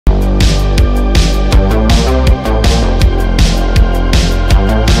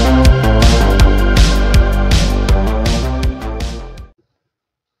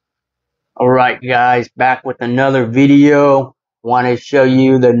Alright guys, back with another video. Want to show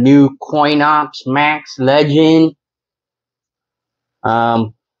you the new Coinops Max Legend.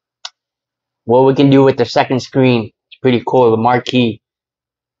 What we can do with the second screen. It's pretty cool, the marquee.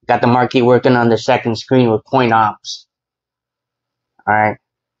 Got the marquee working on the second screen with Coinops. Alright,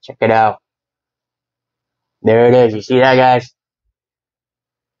 check it out. There it is, you see that guys?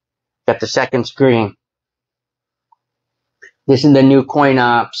 Got the second screen. This is the new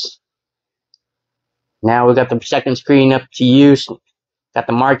Coinops. Now we got the second screen up to use. Got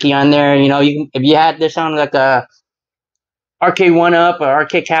the marquee on there. You know, if you had this on like a arcade one up or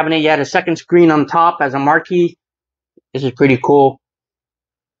arcade cabinet, you had a second screen on top as a marquee. This is pretty cool.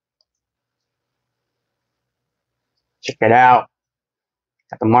 Check it out.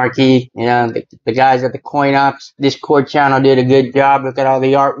 Got the marquee. You know, the guys at the Coinops Discord channel did a good job. Look at all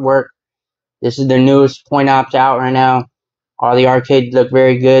the artwork. This is the newest Coinops out right now. All the arcades look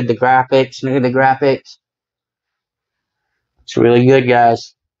very good. The graphics, look at the graphics. It's really good,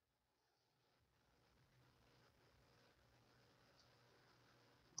 guys.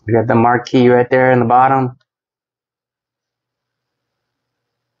 We got the marquee right there in the bottom.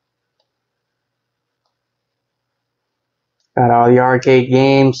 Got all the arcade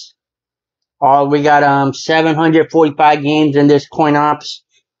games. We got 745 games in this Coinops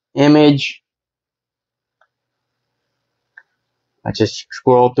image. Let's just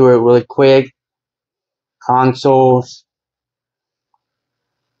scroll through it really quick. Consoles,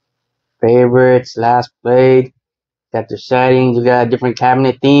 favorites, last played. Got the settings. You got different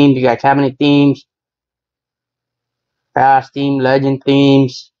cabinet themes. You got cabinet themes, fast theme, legend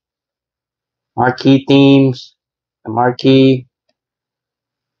themes, marquee themes, the marquee,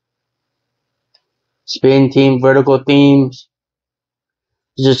 spin theme, vertical themes.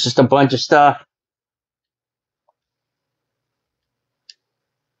 Just a bunch of stuff.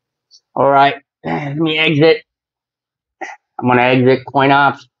 Alright, let me exit. I'm gonna exit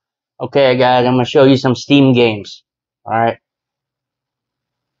Coinops. Okay guys, I'm gonna show you some Steam games. Alright.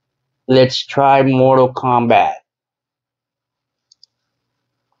 Let's try Mortal Kombat.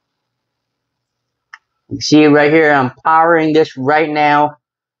 You see it right here, I'm powering this right now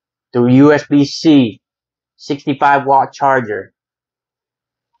through USB-C, 65-watt charger.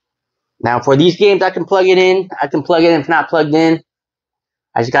 Now for these games I can plug it in. I can plug it in if not plugged in.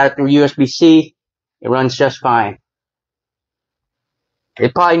 I just got it through USB-C. It runs just fine.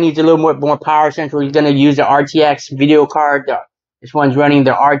 It probably needs a little more power since we're going to use the RTX video card. This one's running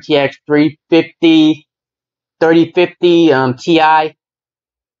the RTX 3050 Ti.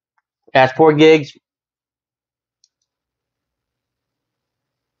 That's 4 gigs.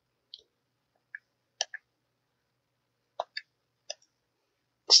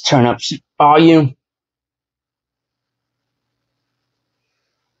 Let's turn up volume.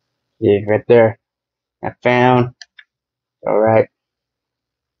 Yeah, right there. I found. Alright.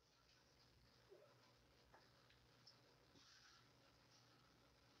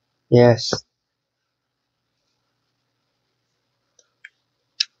 Yes.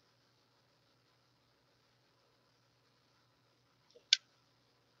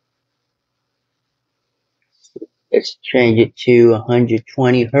 Let's change it to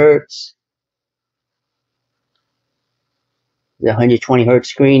 120 hertz. The 120 hertz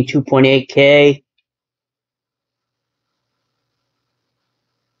screen, 2.8K.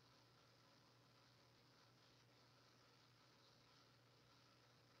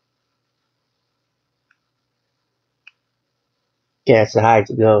 Yeah, it's the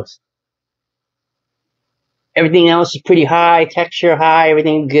highest it goes. Everything else is pretty high, texture high,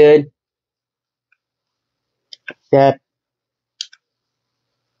 everything good. That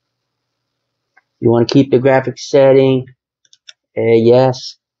you want to keep the graphics setting.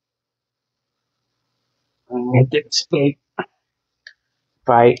 Yes. Hit the escape.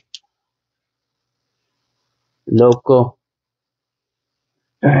 Fight. Local.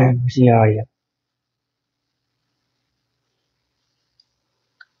 Alright, where's the audio?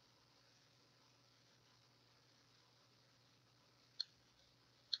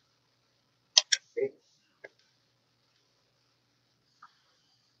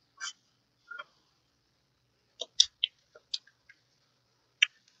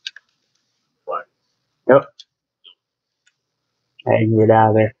 Yep. I can get out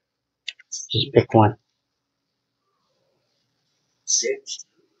of there. Just pick one.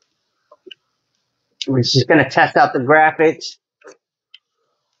 We're just gonna test out the graphics.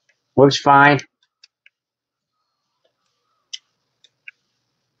 Works fine.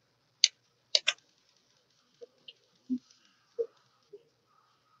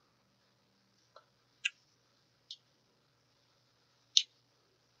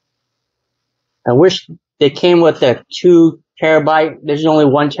 I wish they came with a 2 terabyte. There's only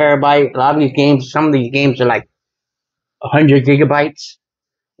 1 terabyte. A lot of these games, some of these games are like 100 gigabytes.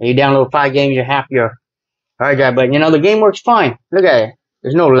 And you download 5 games, you half your hard drive. But you know, the game works fine. Look at it.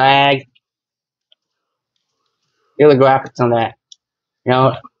 There's no lag. Look at the graphics on that. You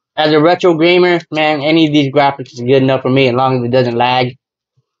know, as a retro gamer, man, any of these graphics is good enough for me as long as it doesn't lag.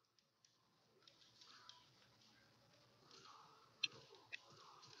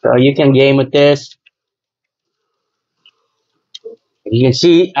 So you can game with this. You can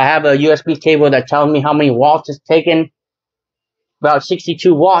see I have a USB cable that tells me how many watts it's taken. About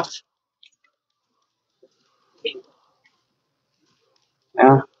 62 watts.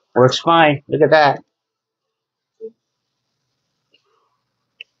 Yeah, works fine. Look at that.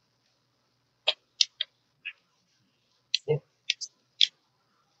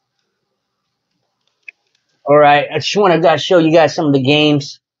 All right, I just want to show you guys some of the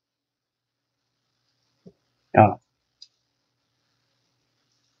games. Oh,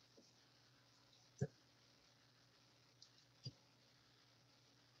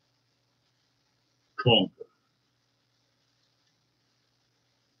 cool.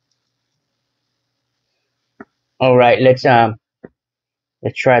 All right, let's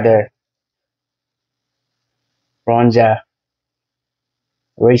try the Bronza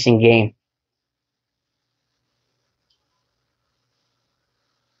racing game.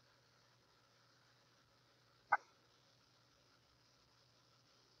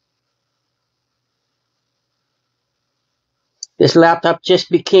 This laptop just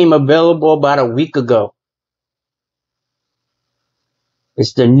became available about a week ago.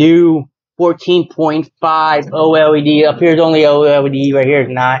 It's the new 14.5 OLED. Up here is only OLED. Right here is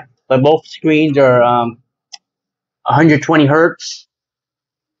not. But both screens are 120 hertz.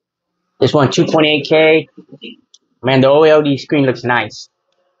 This one 228K. Man, the OLED screen looks nice.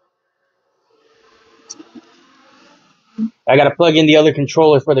 I gotta plug in the other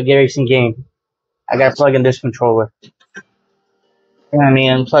controller for the racing game. I gotta plug in this controller. Yeah, I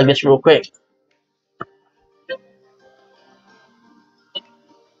mean, unplug this real quick.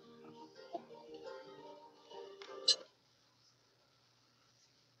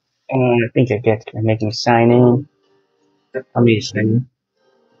 And I think I get to make me sign in. Let me sign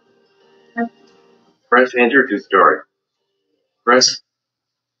in. Press enter to start. Press.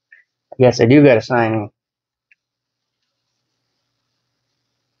 I guess I do gotta sign in.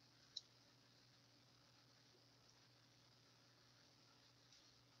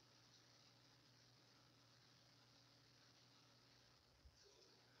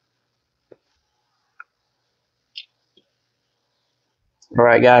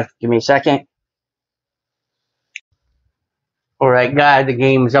 Alright guys, give me a second. Alright guys, the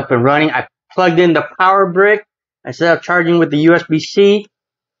game is up and running. I plugged in the power brick instead of charging with the USB-C.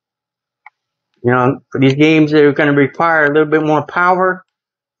 You know, for these games, they're going to require a little bit more power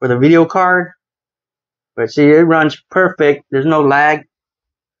for the video card. But see, it runs perfect. There's no lag.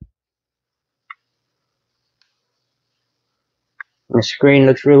 The screen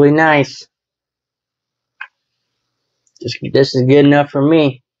looks really nice. This is good enough for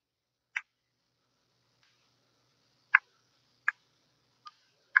me.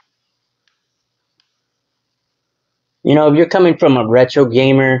 You know, if you're coming from a retro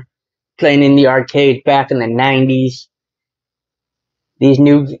gamer, playing in the arcade back in the 90s, these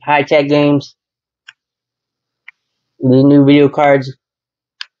new high-tech games, these new video cards,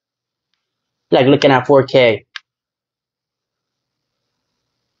 like looking at 4K.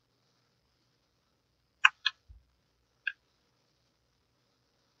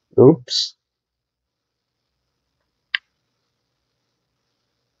 Oops.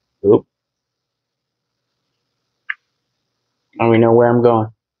 Oop. I don't even know where I'm going.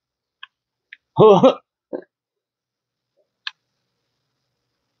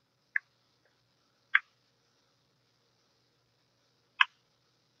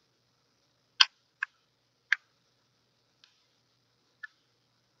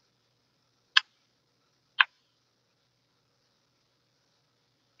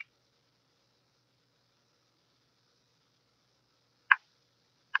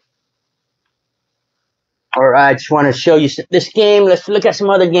 Alright, I just want to show you this game. Let's look at some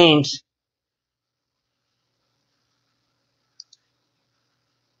other games.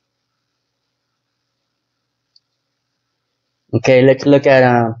 Okay, let's look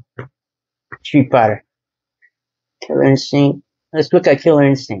at Street Fighter. Killer Instinct. Let's look at Killer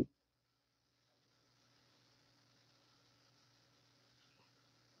Instinct.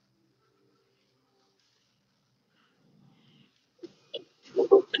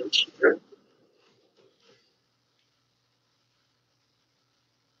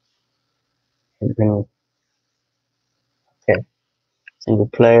 Single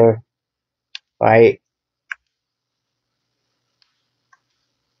player. Fight.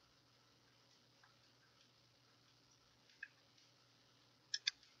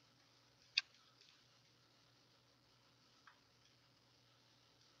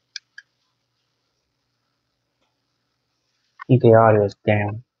 Keep the audio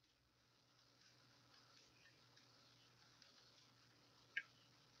down.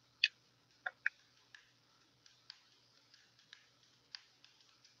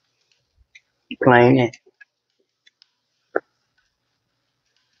 Playing it.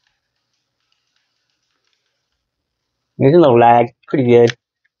 There's a little lag. Pretty good.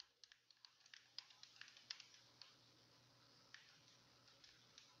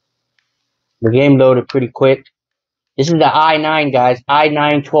 The game loaded pretty quick. This is the i9, guys.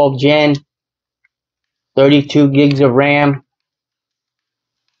 i9 12 Gen. 32 gigs of RAM.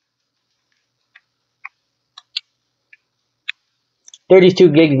 32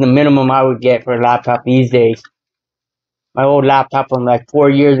 gigs is the minimum I would get for a laptop these days. My old laptop from like 4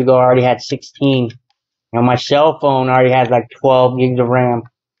 years ago already had 16. And my cell phone already has like 12 gigs of RAM.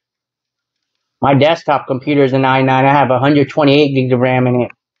 My desktop computer is an i9. I have 128 gigs of RAM in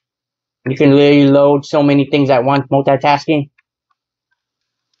it. You can literally load so many things at once, multitasking.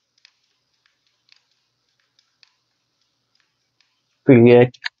 Pretty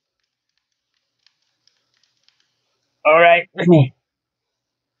good. Alright, let me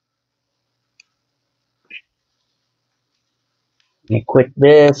quit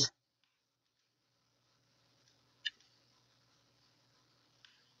this.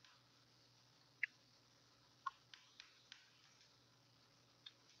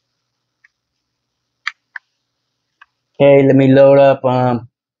 Okay, let me load up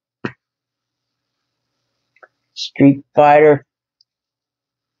Street Fighter.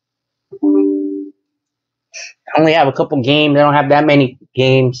 I only have a couple games. I don't have that many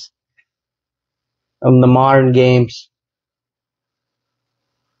games of the modern games.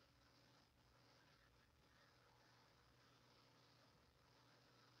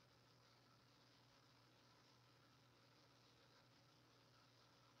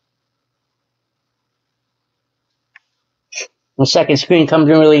 The second screen comes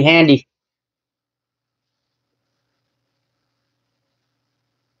in really handy.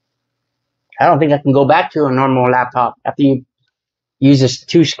 I don't think I can go back to a normal laptop after you use this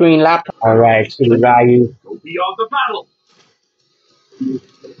two-screen laptop. Alright, so the value. Beyond the battle.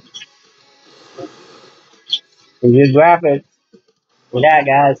 Good graphics. For that,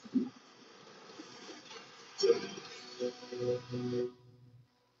 guys.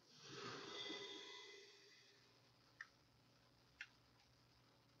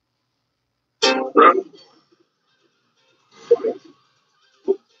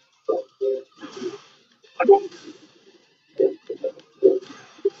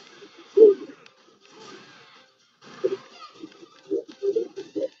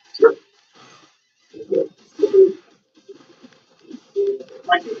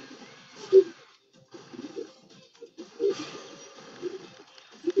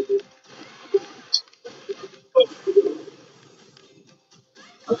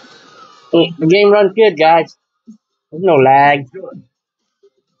 The game runs good, guys. There's no lag.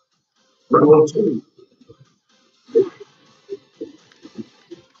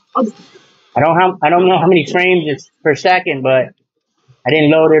 I don't know how many frames it's per second, but I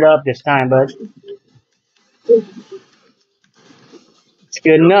didn't load it up this time, but it's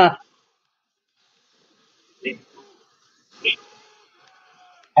good enough.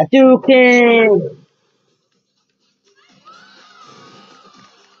 Hadouken!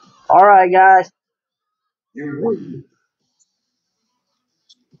 Alright, guys.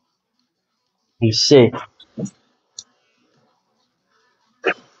 Let's see.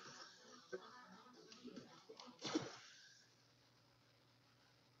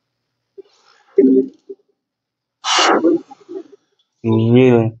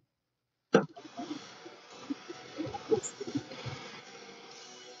 Really.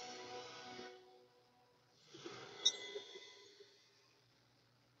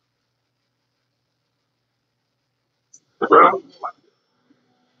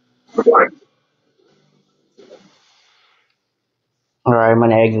 Alright, I'm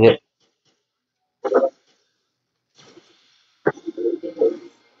gonna exit.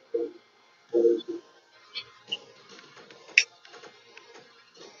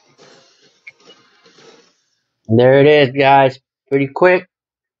 There it is, guys. Pretty quick.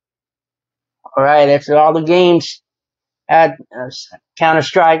 Alright, that's all the games. Add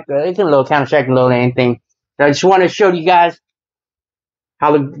Counter-Strike. You can load Counter-Strike and load anything. So I just want to show you guys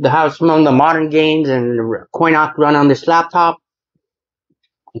how some of the modern games and Coinops run on this laptop.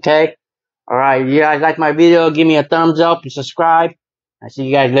 Okay? Alright, you guys like my video, give me a thumbs up and subscribe. I'll see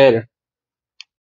you guys later.